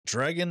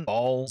Dragon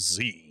Ball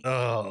Z.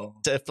 Oh,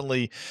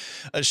 definitely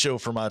a show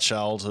from my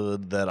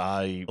childhood that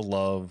I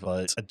love,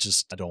 but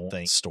I don't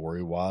think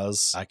story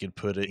wise I could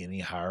put it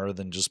any higher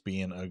than just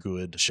being a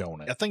good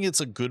shonen. I think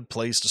it's a good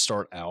place to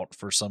start out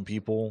for some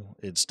people.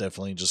 It's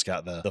definitely just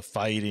got the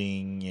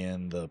fighting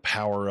and the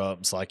power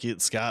ups. Like,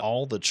 it's got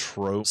all the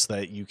tropes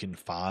that you can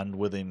find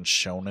within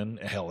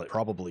shonen. Hell, it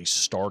probably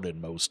started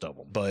most of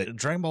them. But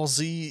Dragon Ball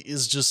Z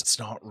is just, it's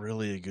not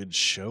really a good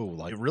show.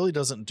 Like, it really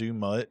doesn't do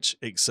much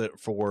except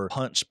for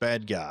punch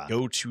bad guy,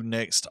 go to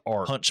next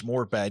arc, punch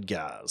more bad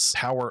guys,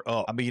 power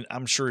up. I mean,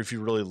 I'm sure if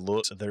you really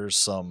looked, there's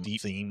some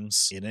deep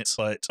themes in it,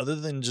 but other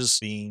than just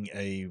being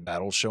a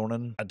battle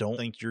shonen, I don't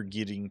think you're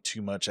getting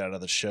too much out of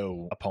the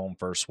show upon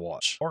first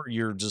watch, or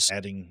you're just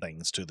adding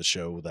things to the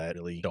show that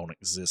really don't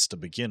exist to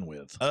begin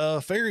with.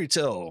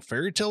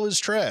 Fairytale is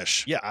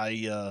trash. Yeah,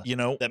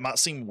 that might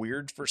seem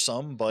weird for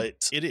some,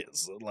 but it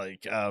is.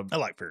 Like, I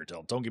like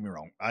Fairytale, don't get me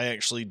wrong. I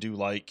actually do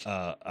like,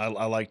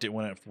 I liked it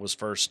when it was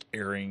first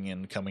airing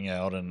and coming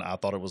out, and I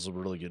thought it was a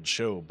really good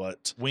show.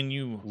 But when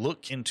you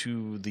look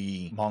into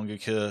the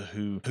mangaka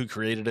who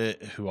created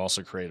it, who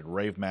also created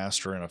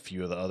Ravemaster and a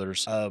few of the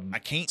others, I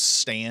can't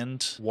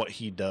stand what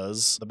he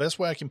does. The best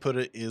way I can put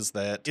it is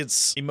that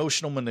it's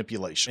emotional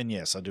manipulation. And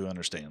yes, I do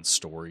understand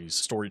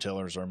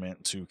storytellers are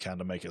meant to kind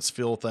of make us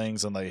feel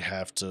things, and they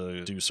have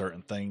to do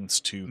certain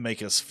things to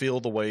make us feel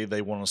the way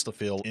they want us to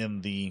feel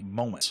in the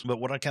moment. But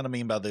what I kind of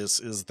mean by this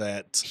is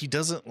that he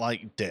doesn't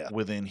like death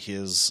within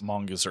his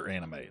mangas or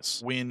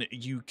animes. When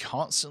you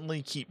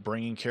constantly keep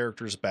bringing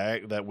characters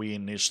back that we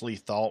initially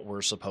thought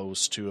were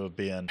supposed to have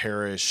been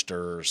perished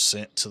or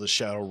sent to the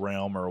shadow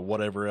realm or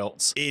whatever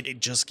else, it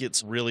just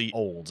gets really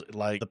old.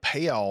 Like, the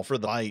payoff for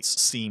the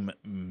fights seem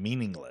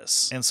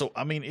meaningless. And so,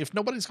 I mean, if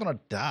nobody's gonna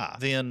die,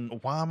 then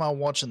why am I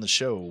watching the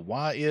show?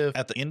 Why, if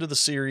at the end of the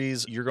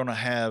series you're gonna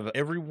have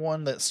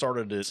everyone that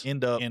started it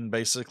end up in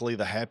basically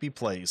the happy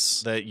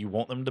place that you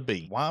want them to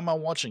be, why am I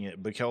watching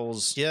it?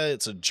 Because yeah,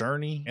 it's a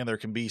journey and there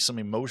can be some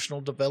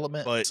emotional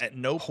development, but at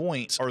no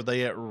point are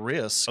they at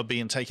risk of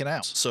being taken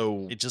out.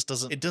 So it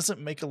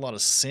doesn't make a lot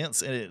of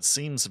sense, and it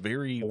seems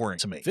very boring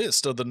to me.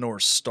 Fist of the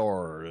North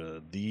Star,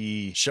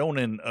 the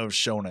shonen of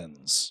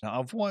shonens. Now,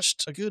 I've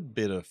watched a good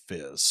bit of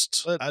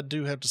Fist, but I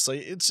do have to say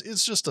it's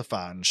just a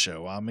fine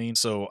show. I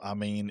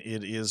mean,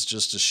 it is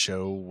just a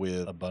show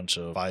with a bunch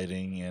of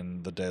fighting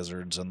in the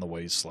deserts and the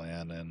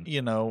wasteland, and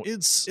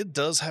it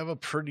does have a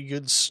pretty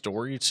good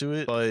story to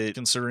it, but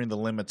considering the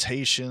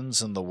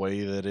limitations and the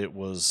way that it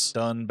was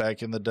done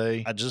back in the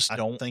day, I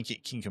don't think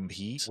it can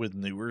compete with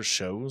newer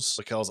shows,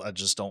 because I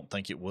just don't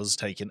think it was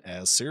taken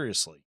as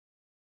seriously.